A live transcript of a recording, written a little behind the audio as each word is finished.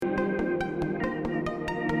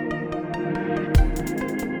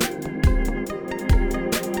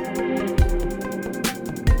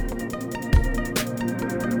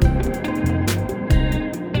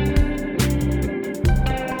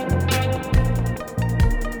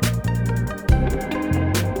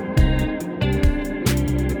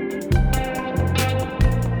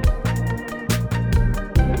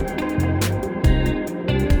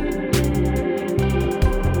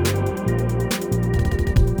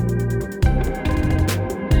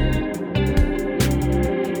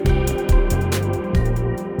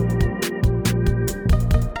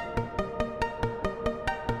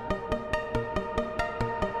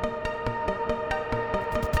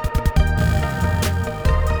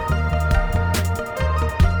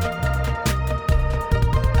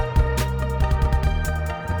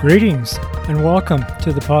Greetings and welcome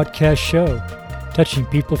to the podcast show, Touching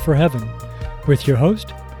People for Heaven, with your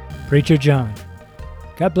host, Preacher John.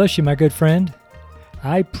 God bless you, my good friend.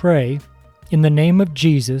 I pray in the name of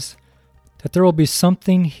Jesus that there will be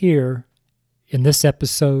something here in this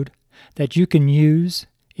episode that you can use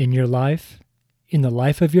in your life, in the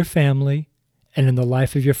life of your family, and in the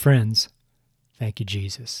life of your friends. Thank you,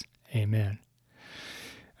 Jesus. Amen.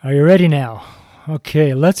 Are you ready now?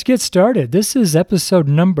 Okay, let's get started. This is episode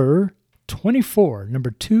number 24, number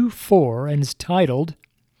 24, and it's titled,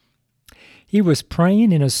 He Was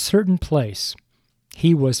Praying in a Certain Place.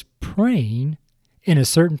 He was praying in a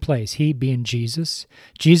certain place. He being Jesus.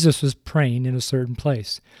 Jesus was praying in a certain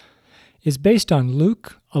place. It's based on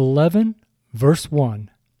Luke 11, verse 1.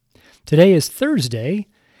 Today is Thursday,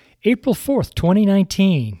 April 4th,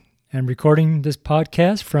 2019. I'm recording this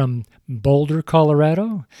podcast from Boulder,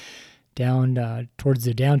 Colorado, down towards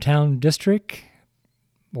the downtown district,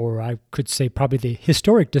 or I could say probably the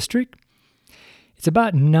historic district. It's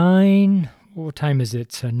about what time is it?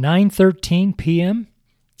 It's 9:13 p.m.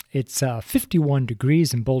 It's 51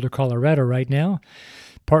 degrees in Boulder, Colorado right now,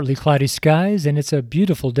 partly cloudy skies, and it's a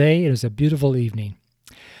beautiful day. It is a beautiful evening.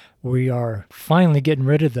 We are finally getting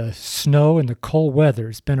rid of the snow and the cold weather.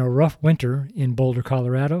 It's been a rough winter in Boulder,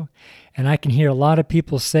 Colorado, and I can hear a lot of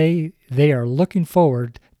people say they are looking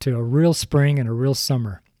forward to a real spring and a real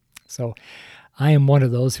summer. So I am one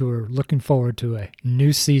of those who are looking forward to a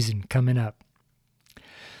new season coming up.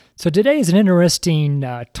 So today is an interesting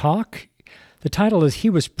talk. The title is He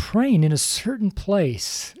Was Praying in a Certain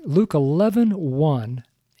Place, Luke 11:1,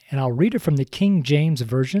 and I'll read it from the King James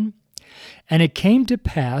Version. And it came to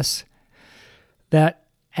pass that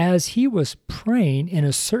as he was praying in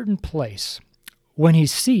a certain place, when he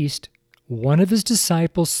ceased, one of his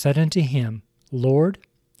disciples said unto him, Lord,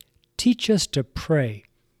 teach us to pray,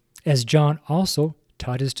 as John also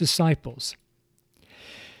taught his disciples.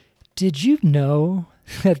 Did you know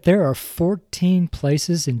that there are 14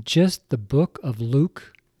 places in just the book of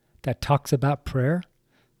Luke that talks about prayer?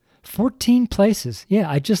 14 places. Yeah,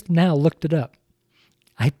 I just now looked it up.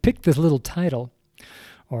 I picked this little title,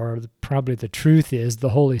 or probably the truth is the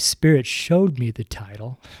Holy Spirit showed me the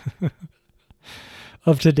title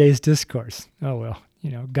of today's discourse. Oh well,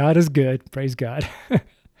 God is good. Praise God.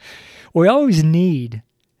 We always need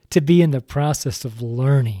to be in the process of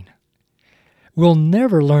learning. We'll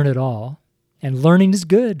never learn it all, and learning is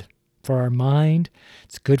good for our mind.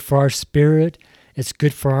 It's good for our spirit. It's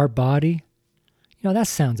good for our body. That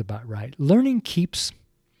sounds about right. Learning keeps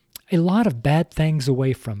a lot of bad things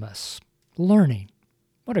away from us. Learning.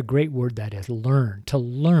 What a great word that is, learn, to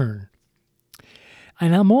learn.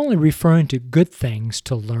 And I'm only referring to good things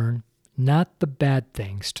to learn, not the bad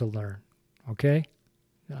things to learn, okay?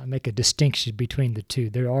 I make a distinction between the two.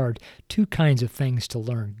 There are two kinds of things to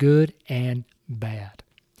learn, good and bad.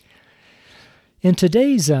 In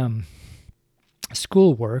today's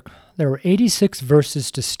schoolwork, there were 86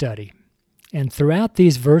 verses to study. And throughout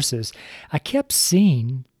these verses, I kept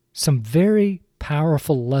seeing some very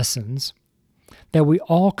powerful lessons that we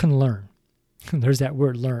all can learn. There's that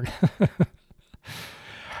word, learn.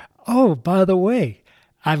 Oh, by the way,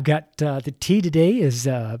 I've got the tea today is,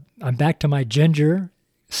 I'm back to my ginger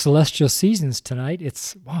celestial seasons tonight.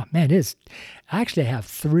 I actually have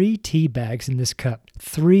 3 tea bags in this cup.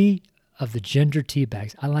 3 of the ginger tea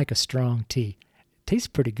bags. I like a strong tea. It tastes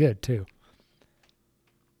pretty good, too.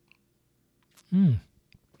 Man,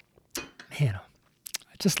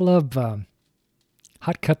 I just love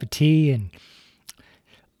hot cup of tea and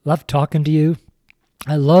love talking to you.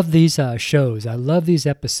 I love these shows. I love these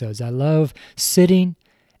episodes. I love sitting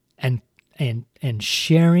and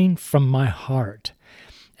sharing from my heart.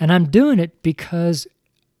 And I'm doing it because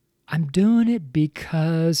I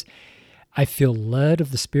feel led of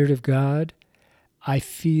the Spirit of God. I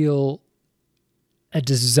feel a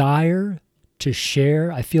desire to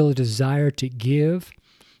share. I feel a desire to give.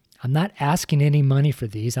 I'm not asking any money for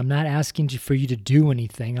these. I'm not asking for you to do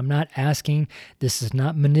anything. I'm not asking. This is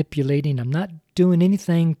not manipulating. I'm not doing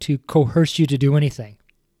anything to coerce you to do anything.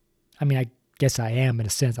 I mean, I guess I am in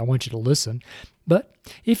a sense. I want you to listen. But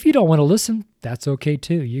if you don't want to listen, that's okay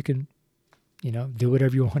too. You can, do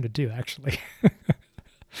whatever you want to do, actually.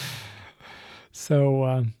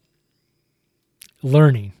 So,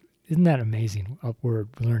 learning. Isn't that amazing? Word,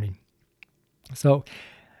 learning. So,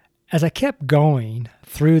 as I kept going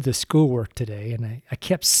through the schoolwork today, and I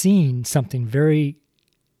kept seeing something very,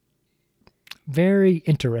 very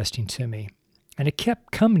interesting to me. And it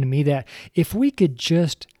kept coming to me that if we could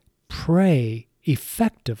just pray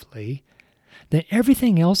effectively, then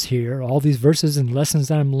everything else here, all these verses and lessons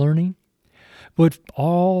that I'm learning, would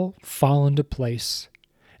all fall into place.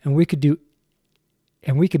 And we could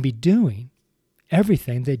be doing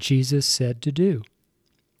everything that Jesus said to do.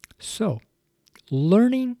 So,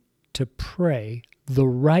 learning to pray the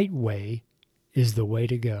right way is the way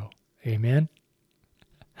to go. Amen?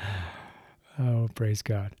 Oh, praise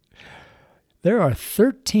God. There are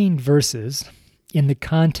 13 verses in the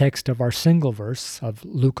context of our single verse of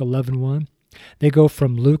Luke 11:1. They go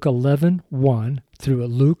from Luke 11:1 through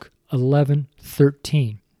Luke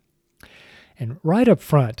 11:13. And right up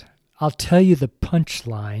front, I'll tell you the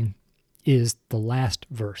punchline is the last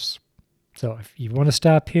verse. So if you want to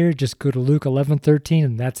stop here, just go to Luke 11:13,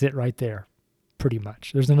 and that's it right there, pretty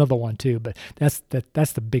much. There's another one too, but that's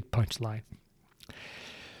the big punchline.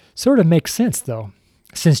 Sort of makes sense, though,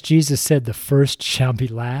 since Jesus said the first shall be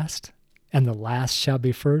last, and the last shall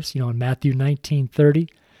be first, in Matthew 19:30,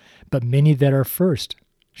 but many that are first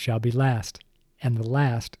shall be last, and the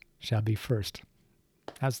last shall be first.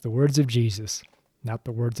 That's the words of Jesus, not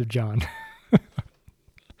the words of John.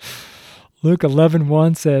 Luke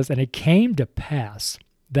 11:1 says, "And it came to pass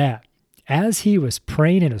that, as he was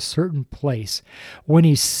praying in a certain place, when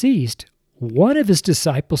he ceased, one of his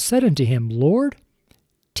disciples said unto him, Lord,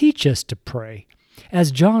 teach us to pray,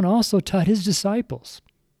 as John also taught his disciples."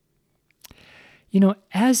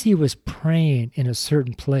 As he was praying in a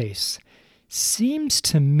certain place, seems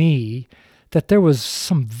to me that there was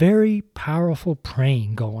some very powerful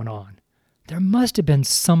praying going on. There must have been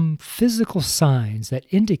some physical signs that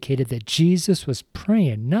indicated that Jesus was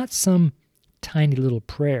praying, not some tiny little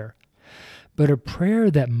prayer, but a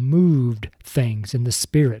prayer that moved things in the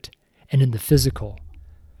spirit and in the physical.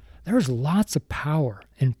 There's lots of power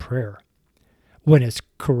in prayer when it's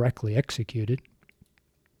correctly executed.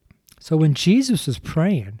 So when Jesus was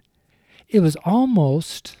praying, it was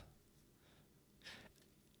almost,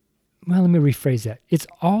 let me rephrase that.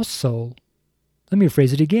 Let me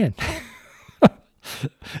rephrase it again.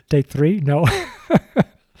 Take 3? No.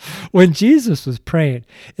 When Jesus was praying,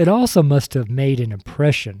 it also must have made an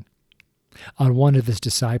impression on one of his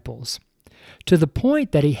disciples, to the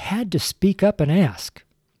point that he had to speak up and ask,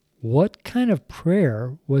 what kind of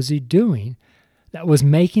prayer was he doing that was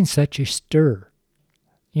making such a stir?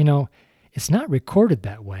 It's not recorded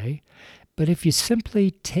that way, but if you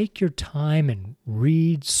simply take your time and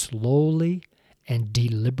read slowly and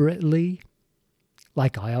deliberately,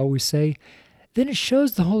 like I always say, then it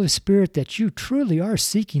shows the Holy Spirit that you truly are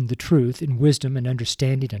seeking the truth in wisdom and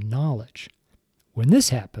understanding and knowledge. When this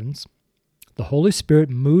happens, the Holy Spirit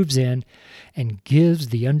moves in and gives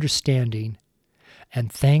the understanding, and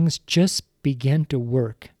things just begin to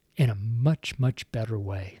work in a much, much better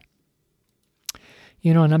way.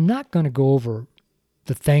 And I'm not going to go over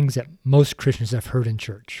the things that most Christians have heard in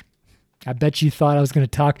church. I bet you thought I was going to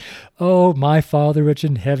talk, oh, my Father which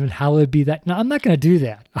in heaven, hallowed be that. No, I'm not going to do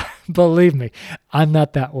that. Believe me, I'm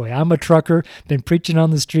not that way. I'm a trucker, been preaching on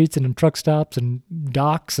the streets and in truck stops and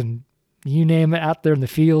docks and you name it, out there in the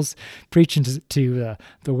fields, preaching to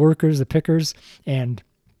the workers, the pickers, and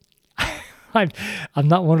I'm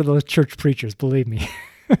not one of those church preachers, believe me.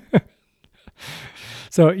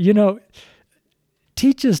 So,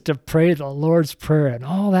 teach us to pray the Lord's Prayer and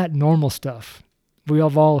all that normal stuff. We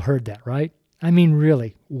have all heard that, right? I mean,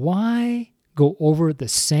 really, why go over the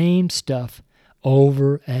same stuff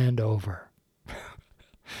over and over?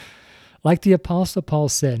 Like the Apostle Paul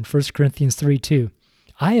said in 1 Corinthians 3:2,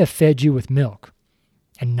 I have fed you with milk,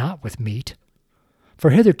 and not with meat,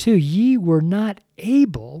 for hitherto ye were not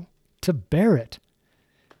able to bear it,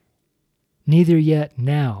 neither yet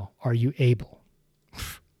now are you able.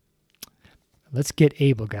 Let's get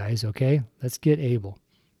able, guys, okay? Let's get able.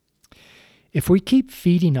 If we keep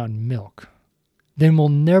feeding on milk, then we'll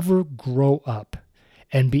never grow up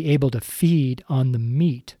and be able to feed on the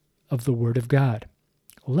meat of the Word of God.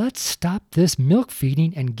 Let's stop this milk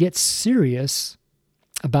feeding and get serious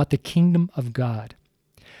about the kingdom of God.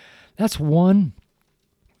 That's one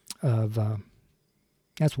of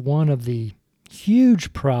the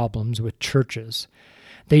huge problems with churches.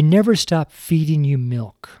 They never stop feeding you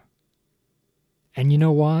milk. And you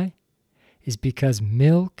know why? It's because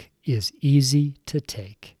milk is easy to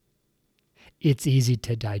take. It's easy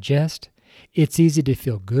to digest. It's easy to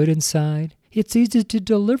feel good inside. It's easy to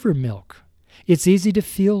deliver milk. It's easy to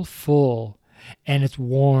feel full, and it's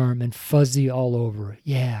warm and fuzzy all over.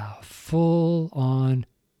 Yeah, full on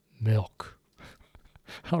milk.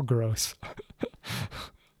 How gross.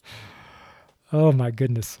 Oh my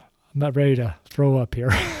goodness. I'm not ready to throw up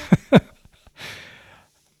here.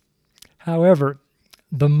 However,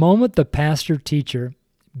 the moment the pastor-teacher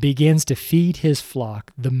begins to feed his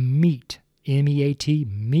flock the meat, M-E-A-T,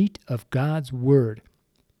 meat of God's Word,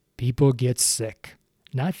 people get sick.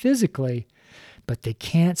 Not physically, but they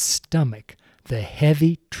can't stomach the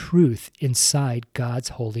heavy truth inside God's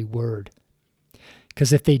holy word.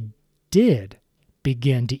 Because if they did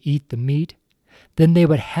begin to eat the meat, then they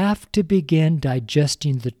would have to begin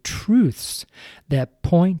digesting the truths that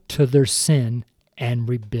point to their sin and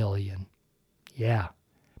rebellion. Yeah,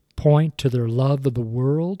 point to their love of the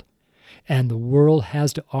world and the world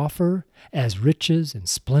has to offer as riches and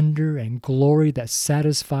splendor and glory that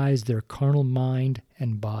satisfies their carnal mind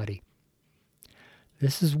and body.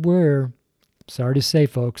 This is where, sorry to say,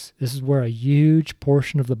 folks, this is where a huge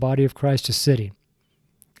portion of the body of Christ is sitting.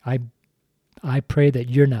 I pray that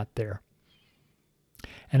you're not there.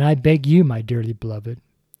 And I beg you, my dearly beloved,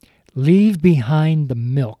 leave behind the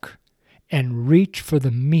milk and reach for the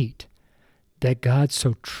meat that God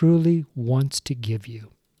so truly wants to give you.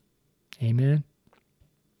 Amen.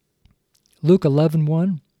 Luke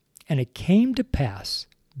 11:1, and it came to pass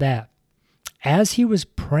that, as he was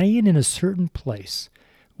praying in a certain place,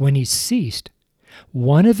 when he ceased,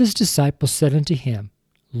 one of his disciples said unto him,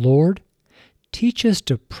 Lord, teach us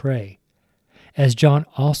to pray, as John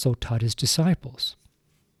also taught his disciples.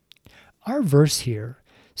 Our verse here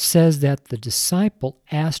says that the disciple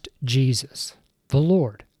asked Jesus, the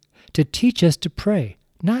Lord, to teach us to pray,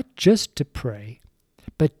 not just to pray,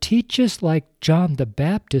 but teach us like John the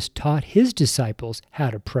Baptist taught his disciples how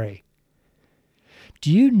to pray.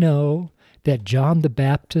 Do you know that John the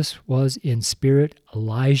Baptist was in spirit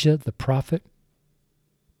Elijah the prophet?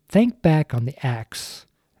 Think back on the acts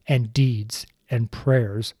and deeds and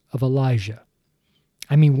prayers of Elijah.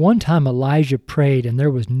 I mean, one time Elijah prayed and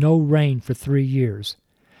there was no rain for 3 years.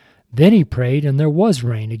 Then he prayed and there was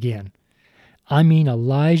rain again. I mean,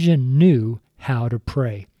 Elijah knew how to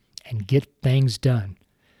pray and get things done.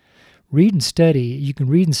 Read and study. You can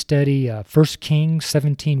read and study 1 Kings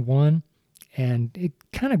 17:1, and it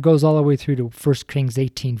kind of goes all the way through to 1 Kings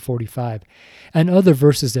 18:45, and other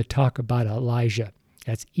verses that talk about Elijah.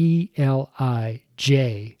 That's Elijah,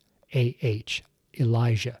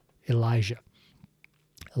 Elijah.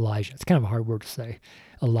 It's kind of a hard word to say.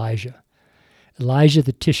 Elijah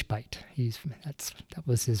the Tishbite.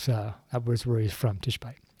 That was where he's from,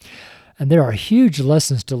 Tishbite. And there are huge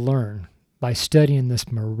lessons to learn by studying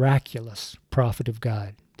this miraculous prophet of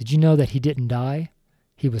God. Did you know that he didn't die?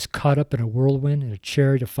 He was caught up in a whirlwind in a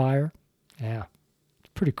chariot of fire. Yeah, it's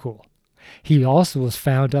pretty cool. He also was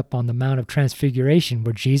found up on the Mount of Transfiguration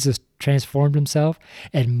where Jesus transformed himself,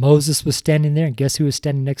 and Moses was standing there, and guess who was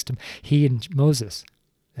standing next to him? He and Moses.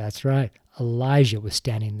 That's right. Elijah was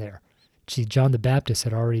standing there. See, John the Baptist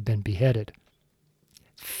had already been beheaded.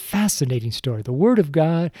 Fascinating story. The Word of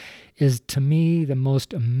God is, to me, the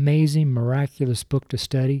most amazing, miraculous book to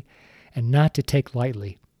study and not to take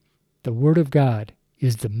lightly. The Word of God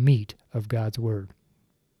is the meat of God's Word.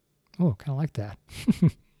 Oh, kind of like that.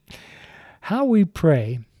 How we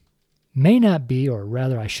pray may not be, or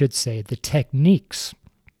rather I should say, the techniques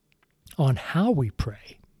on how we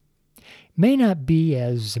pray may not be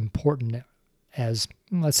as important as,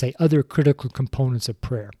 let's say, other critical components of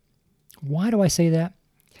prayer. Why do I say that?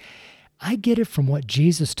 I get it from what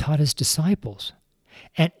Jesus taught his disciples,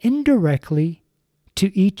 and indirectly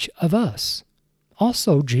to each of us.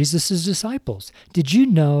 Also, Jesus' disciples. Did you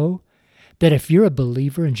know that if you're a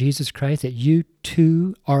believer in Jesus Christ, that you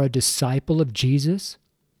too are a disciple of Jesus?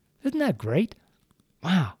 Isn't that great?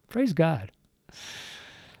 Wow, praise God.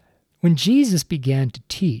 When Jesus began to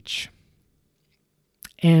teach,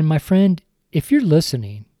 and my friend, if you're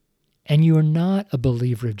listening and you are not a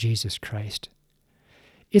believer of Jesus Christ,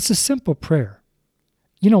 it's a simple prayer.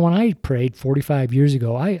 You know, when I prayed 45 years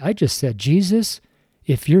ago, I just said, Jesus,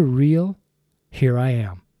 if you're real, here I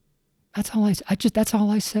am. That's all I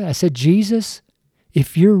said. I said, Jesus,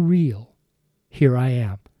 if you're real, here I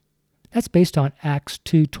am. That's based on Acts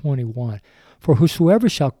 2:21. For whosoever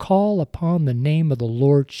shall call upon the name of the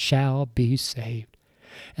Lord shall be saved.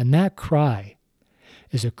 And that cry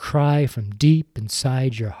is a cry from deep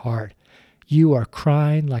inside your heart. You are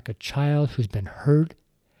crying like a child who's been hurt,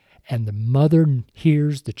 and the mother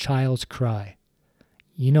hears the child's cry.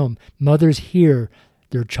 You know, mothers hear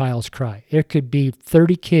their child's cry. There could be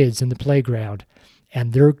 30 kids in the playground,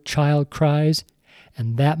 and their child cries,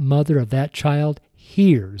 and that mother of that child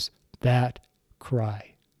hears that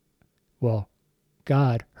cry. Well,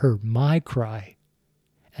 God heard my cry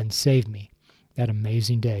and saved me that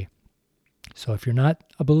amazing day. So if you're not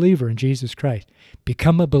a believer in Jesus Christ,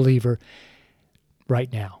 become a believer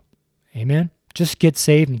right now. Amen? Just get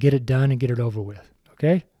saved and get it done and get it over with.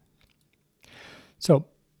 Okay? So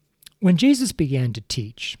when Jesus began to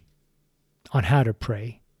teach on how to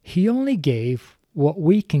pray, he only gave what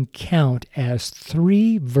we can count as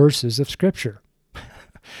 3 verses of Scripture.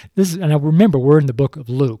 And I remember we're in the book of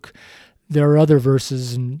Luke. There are other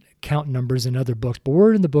verses and count numbers in other books, but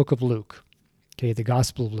we're in the book of Luke, okay, the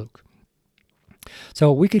Gospel of Luke.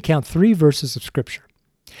 So we could count 3 verses of Scripture.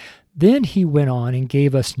 Then he went on and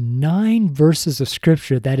gave us 9 verses of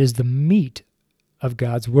Scripture that is the meat of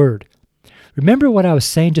God's Word. Remember what I was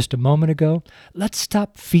saying just a moment ago? Let's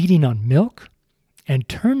stop feeding on milk and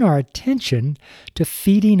turn our attention to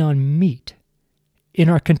feeding on meat. In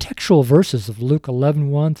our contextual verses of Luke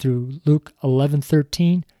 11:1 through Luke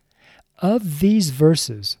 11:13, of these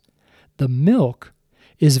verses, the milk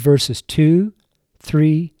is verses 2,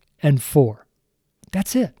 3, and 4.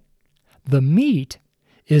 That's it. The meat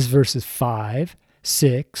is verses 5,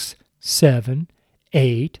 6, 7,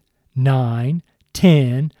 8, 9,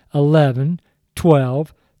 10, 11,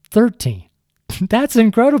 12, 13. That's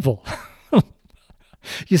incredible.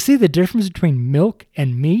 You see the difference between milk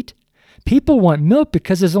and meat? People want milk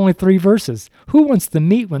because there's only 3 verses. Who wants the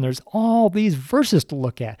meat when there's all these verses to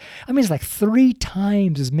look at? I mean, it's like 3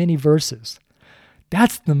 times as many verses.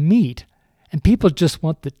 That's the meat. And people just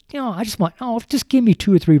want just give me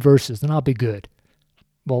 2 or 3 verses and I'll be good.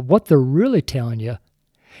 Well, what they're really telling you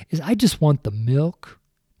is I just want the milk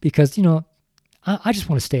because, I just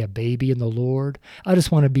want to stay a baby in the Lord. I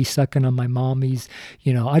just want to be sucking on my mommy's,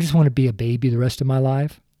 I just want to be a baby the rest of my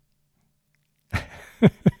life.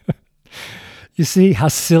 You see how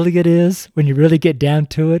silly it is when you really get down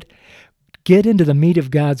to it? Get into the meat of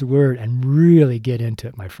God's Word and really get into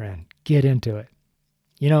it, my friend. Get into it.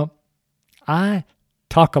 I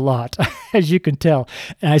talk a lot, as you can tell,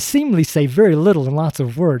 and I seemingly say very little in lots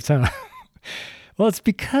of words, huh? Well, it's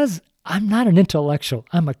because I'm not an intellectual.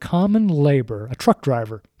 I'm a common laborer, a truck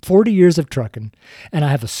driver, 40 years of trucking, and I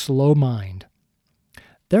have a slow mind.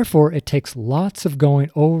 Therefore, it takes lots of going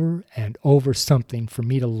over and over something for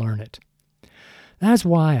me to learn it. That's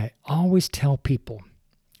why I always tell people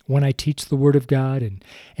when I teach the Word of God and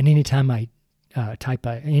anytime I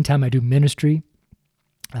do ministry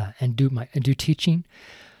and do teaching,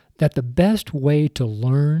 that the best way to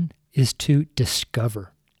learn is to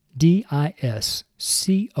discover. D-I-S-C-O-V-E-R.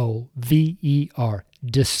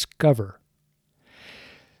 Discover.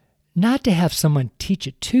 Not to have someone teach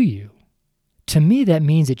it to you. To me, that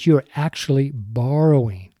means that you are actually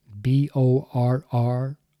borrowing.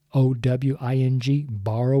 B-O-R-R-O-W-I-N-G.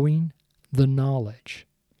 Borrowing the knowledge.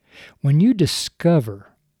 When you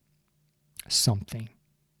discover something,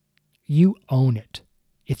 you own it.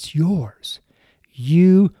 It's yours.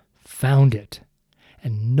 You found it.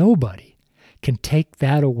 And nobody can take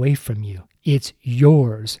that away from you. It's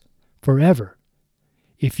yours forever.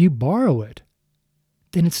 If you borrow it,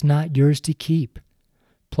 then it's not yours to keep.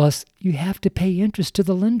 Plus, you have to pay interest to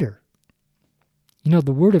the lender.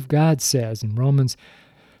 The Word of God says in Romans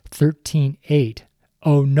 13:8,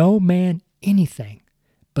 "Owe no man anything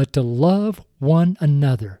but to love one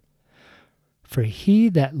another. For he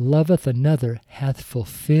that loveth another hath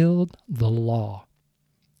fulfilled the law."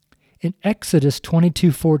 In Exodus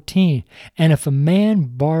 22:14, "And if a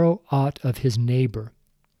man borrow aught of his neighbor,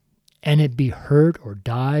 and it be hurt or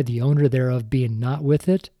die, the owner thereof being not with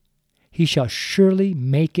it, he shall surely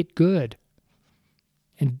make it good."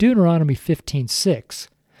 In Deuteronomy 15:6,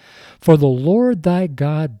 "For the Lord thy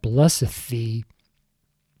God blesseth thee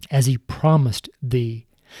as he promised thee,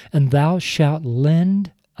 and thou shalt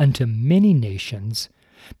lend unto many nations,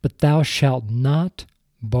 but thou shalt not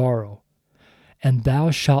borrow. And thou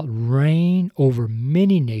shalt reign over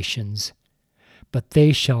many nations, but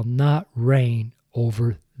they shall not reign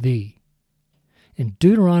over thee." In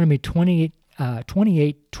Deuteronomy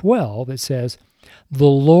 28:12, it says, "The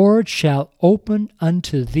Lord shall open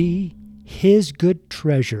unto thee his good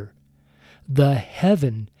treasure, the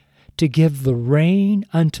heaven, to give the rain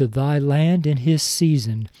unto thy land in his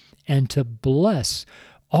season, and to bless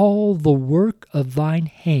all the work of thine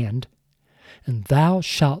hand. And thou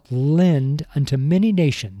shalt lend unto many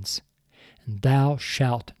nations, and thou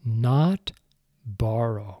shalt not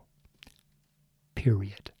borrow."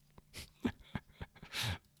 Period.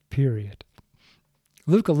 Period.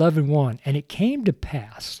 Luke 11:1, "And it came to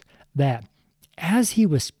pass that, as he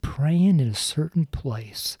was praying in a certain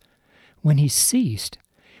place, when he ceased,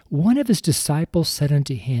 one of his disciples said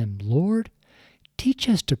unto him, Lord, teach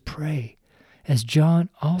us to pray, as John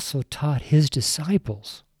also taught his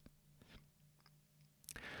disciples."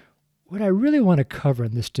 What I really want to cover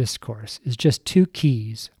in this discourse is just 2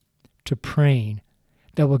 keys to praying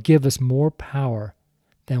that will give us more power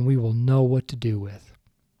than we will know what to do with.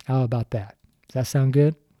 How about that? Does that sound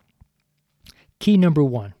good? Key number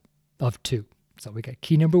 1 of 2. So we got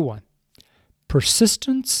key number 1.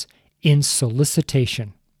 Persistence in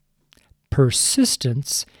solicitation.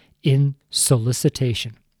 Persistence in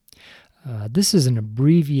solicitation. This is an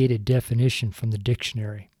abbreviated definition from the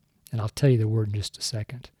dictionary, and I'll tell you the word in just a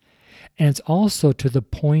second. And it's also to the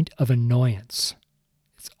point of annoyance.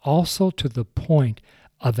 It's also to the point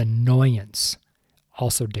of annoyance,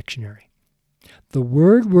 also dictionary. The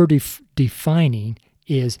word we're defining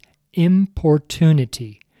is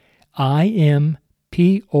importunity. importunity.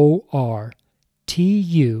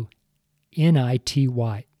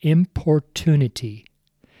 Importunity.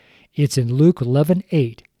 It's in Luke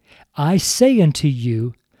 11:8. I say unto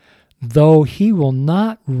you, though he will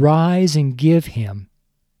not rise and give him,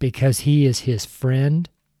 because he is his friend,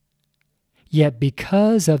 yet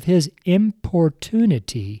because of his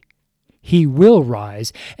importunity, he will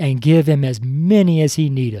rise and give him as many as he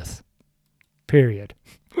needeth. Period.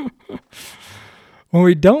 When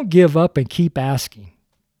we don't give up and keep asking,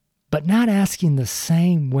 but not asking the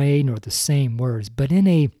same way nor the same words, but in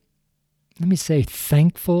a, let me say,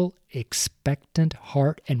 thankful, expectant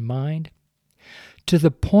heart and mind, to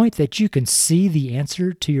the point that you can see the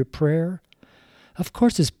answer to your prayer. Of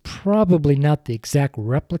course, it's probably not the exact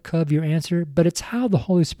replica of your answer, but it's how the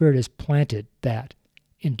Holy Spirit has planted that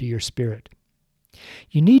into your spirit.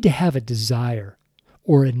 You need to have a desire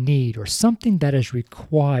or a need or something that is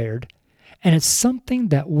required, and it's something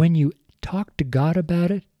that when you talk to God about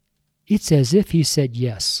it, it's as if He said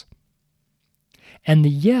yes. And the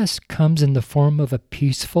yes comes in the form of a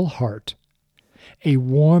peaceful heart, a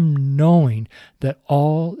warm knowing that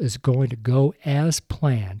all is going to go as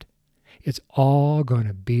planned. It's all going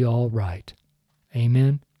to be all right.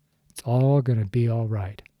 Amen? It's all going to be all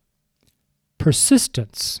right.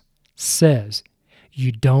 Persistence says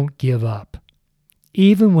you don't give up.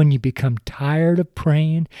 Even when you become tired of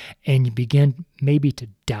praying and you begin maybe to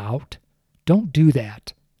doubt, don't do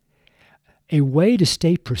that. A way to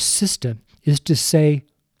stay persistent is to say,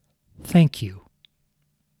 thank you.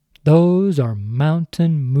 Those are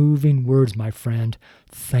mountain-moving words, my friend.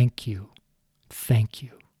 Thank you. Thank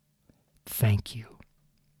you. Thank you.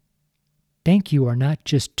 Thank you are not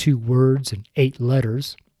just 2 words and 8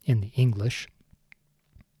 letters in the English.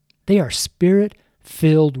 They are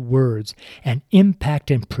Spirit-filled words and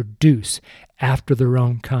impact and produce after their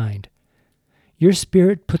own kind. Your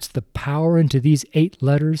spirit puts the power into these 8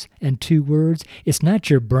 letters and 2 words. It's not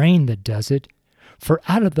your brain that does it. For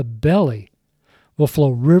out of the belly will flow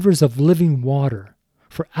rivers of living water.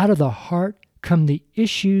 For out of the heart come the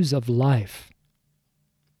issues of life.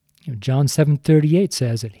 John 7:38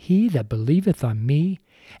 says that he that believeth on me,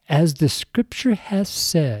 as the Scripture hath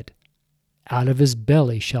said, out of his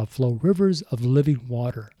belly shall flow rivers of living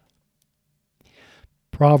water.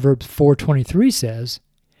 Proverbs 4:23 says,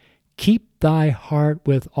 keep thy heart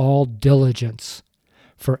with all diligence,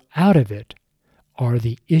 for out of it are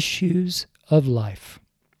the issues of life.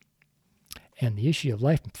 And the issue of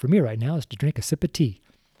life for me right now is to drink a sip of tea.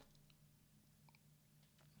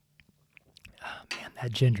 Oh man,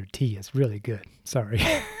 that ginger tea is really good. Sorry.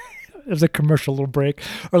 It was a commercial little break,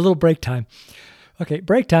 or a little break time. Okay,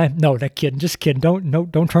 break time. No, not kidding. Just kidding.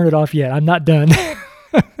 Don't turn it off yet. I'm not done.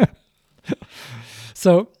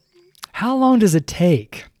 So, how long does it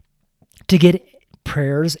take to get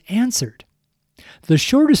prayers answered? The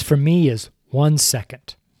shortest for me is 1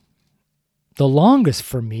 second. The longest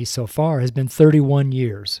for me so far has been 31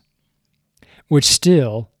 years, which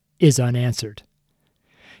still is unanswered.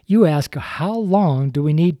 You ask, how long do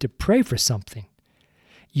we need to pray for something?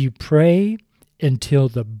 You pray until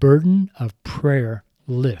the burden of prayer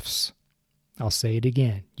lifts. I'll say it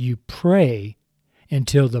again. You pray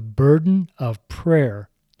until the burden of prayer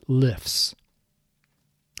lifts.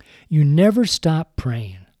 You never stop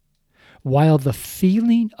praying while the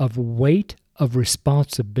feeling of weight of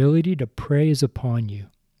responsibility to pray is upon you.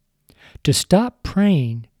 To stop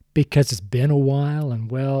praying because it's been a while and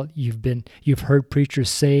you've heard preachers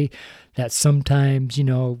say that sometimes,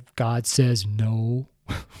 God says no.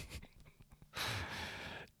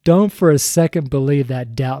 Don't for a second believe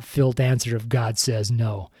that doubt-filled answer of God says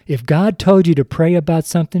no. If God told you to pray about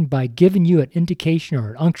something by giving you an indication or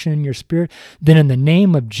an unction in your spirit, then in the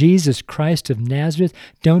name of Jesus Christ of Nazareth,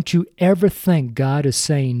 don't you ever think God is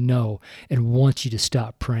saying no and wants you to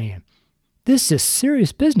stop praying. This is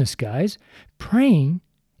serious business, guys. Praying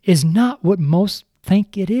is not what most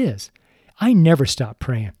think it is. I never stop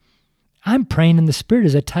praying. I'm praying in the Spirit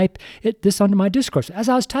as I type this onto my discourse. As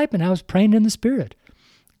I was typing, I was praying in the Spirit.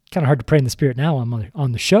 Kind of hard to pray in the Spirit now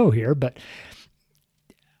on the show here, but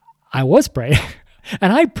I was praying.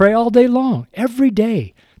 And I pray all day long, every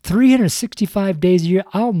day, 365 days a year.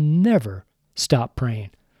 I'll never stop praying.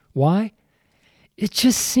 Why? It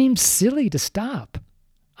just seems silly to stop.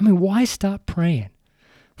 I mean, why stop praying?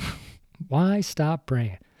 Why stop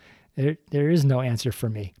praying? There is no answer for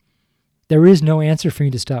me. There is no answer for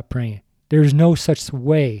me to stop praying. There's no such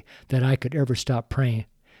way that I could ever stop praying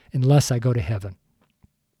unless I go to heaven.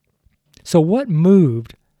 So what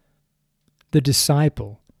moved the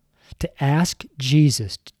disciple to ask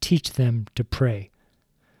Jesus to teach them to pray?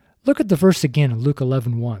 Look at the verse again in Luke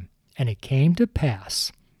 11:1. And it came to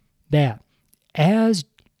pass that as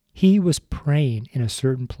he was praying in a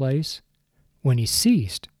certain place, when he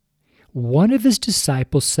ceased, one of his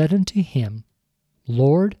disciples said unto him,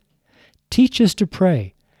 Lord, teach us to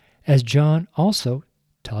pray, as John also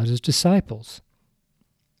taught his disciples.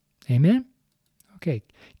 Amen? Okay,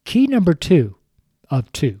 key number 2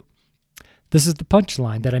 of 2. This is the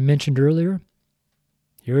punchline that I mentioned earlier.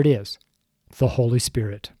 Here it is, the Holy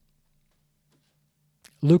Spirit.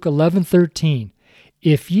 Luke 11:13,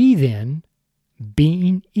 if ye then,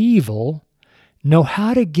 being evil, know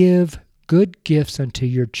how to give good gifts unto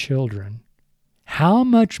your children, how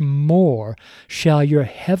much more shall your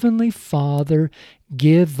heavenly Father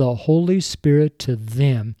give the Holy Spirit to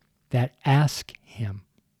them that ask him?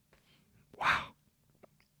 Wow.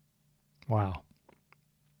 Wow.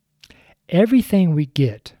 Everything we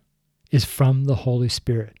get is from the Holy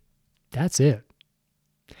Spirit. That's it.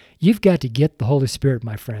 You've got to get the Holy Spirit,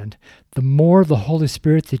 my friend. The more of the Holy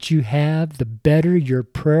Spirit that you have, the better your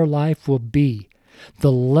prayer life will be.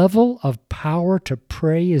 The level of power to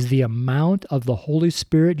pray is the amount of the Holy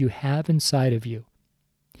Spirit you have inside of you.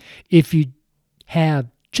 If you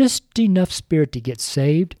have just enough Spirit to get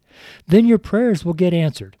saved, then your prayers will get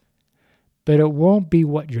answered. But it won't be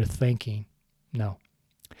what you're thinking. No.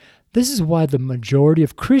 This is why the majority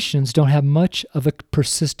of Christians don't have much of a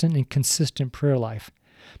persistent and consistent prayer life,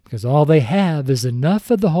 because all they have is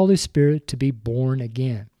enough of the Holy Spirit to be born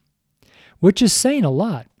again, which is saying a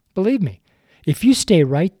lot. Believe me, if you stay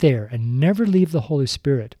right there and never leave the Holy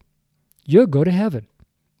Spirit, you'll go to heaven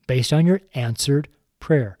based on your answered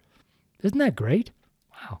prayer. Isn't that great?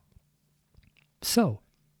 Wow. So,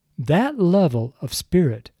 that level of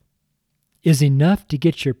Spirit is enough to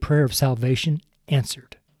get your prayer of salvation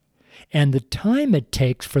answered. And the time it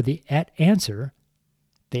takes for the answered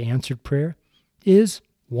prayer, is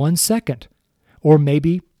 1 second, or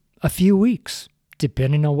maybe a few weeks,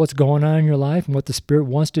 depending on what's going on in your life and what the Spirit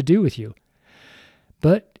wants to do with you.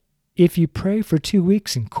 But if you pray for 2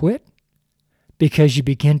 weeks and quit because you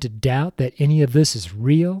begin to doubt that any of this is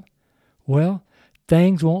real, well,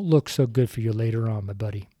 things won't look so good for you later on, my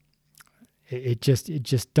buddy. It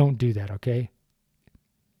just don't do that, okay?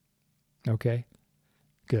 Okay?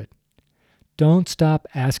 Good. Don't stop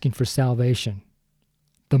asking for salvation.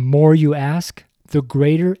 The more you ask, the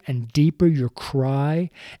greater and deeper your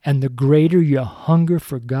cry, and the greater your hunger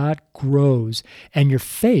for God grows, and your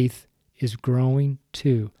faith is growing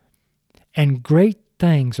too. And great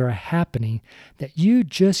things are happening that you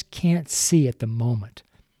just can't see at the moment.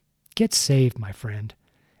 Get saved, my friend,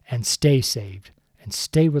 and stay saved, and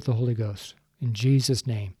stay with the Holy Ghost. In Jesus'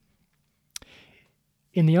 name.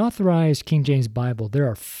 In the Authorized King James Bible, there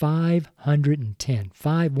are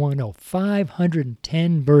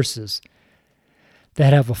 510 verses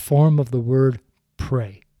that have a form of the word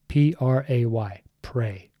pray, P-R-A-Y,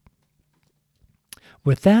 pray.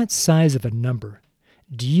 With that size of a number,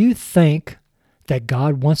 do you think that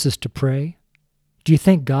God wants us to pray? Do you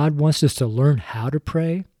think God wants us to learn how to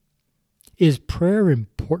pray? Is prayer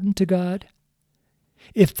important to God?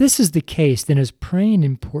 If this is the case, then is praying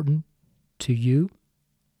important to you?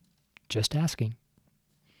 Just asking.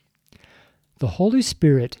 The Holy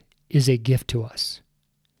Spirit is a gift to us.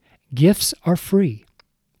 Gifts are free.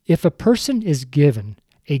 If a person is given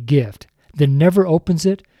a gift, then never opens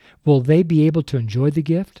it, will they be able to enjoy the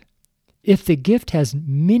gift? If the gift has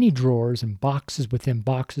many drawers and boxes within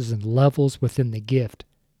boxes and levels within the gift,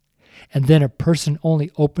 and then a person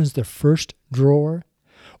only opens the first drawer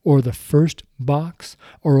or the first box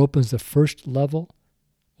or opens the first level,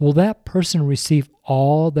 will that person receive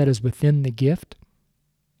all that is within the gift?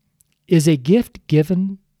 Is a gift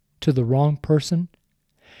given to the wrong person,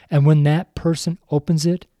 and when that person opens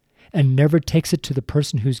it and never takes it to the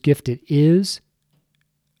person whose gift it is,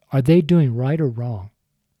 are they doing right or wrong?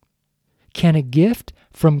 Can a gift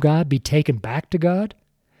from God be taken back to God?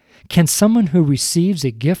 Can someone who receives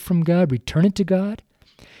a gift from God return it to God?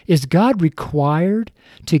 Is God required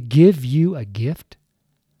to give you a gift?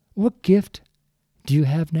 What gift do you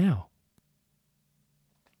have now?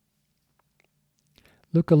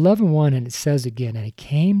 Luke 11:1, and it says again, and it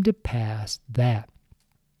came to pass that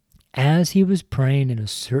as he was praying in a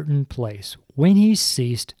certain place, when he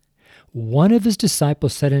ceased, one of his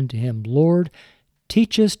disciples said unto him, Lord,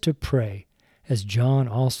 teach us to pray, as John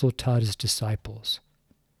also taught his disciples.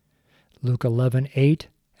 Luke 11:8,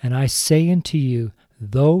 And I say unto you,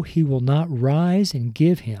 though he will not rise and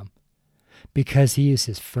give him, because he is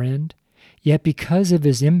his friend, yet because of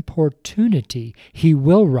his importunity he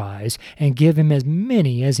will rise and give him as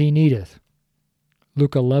many as he needeth.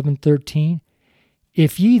 Luke 11:13,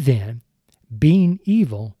 If ye then, being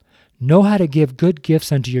evil, know how to give good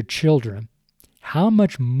gifts unto your children, how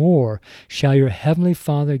much more shall your heavenly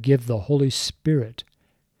Father give the Holy Spirit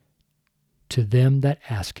to them that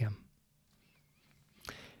ask him?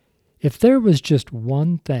 If there was just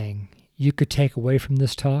one thing you could take away from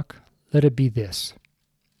this talk, let it be this.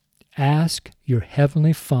 Ask your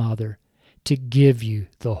heavenly Father to give you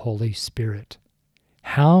the Holy Spirit.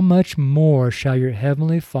 How much more shall your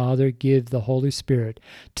heavenly Father give the Holy Spirit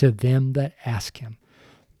to them that ask him?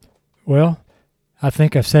 Well, I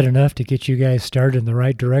think I've said enough to get you guys started in the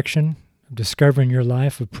right direction of discovering your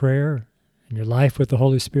life of prayer and your life with the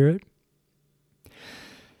Holy Spirit.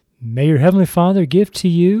 May your heavenly Father give to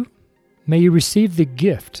you. May you receive the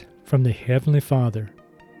gift from the Heavenly Father.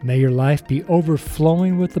 May your life be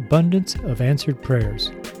overflowing with abundance of answered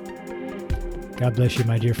prayers. God bless you,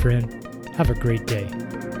 my dear friend. Have a great day.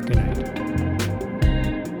 Good night.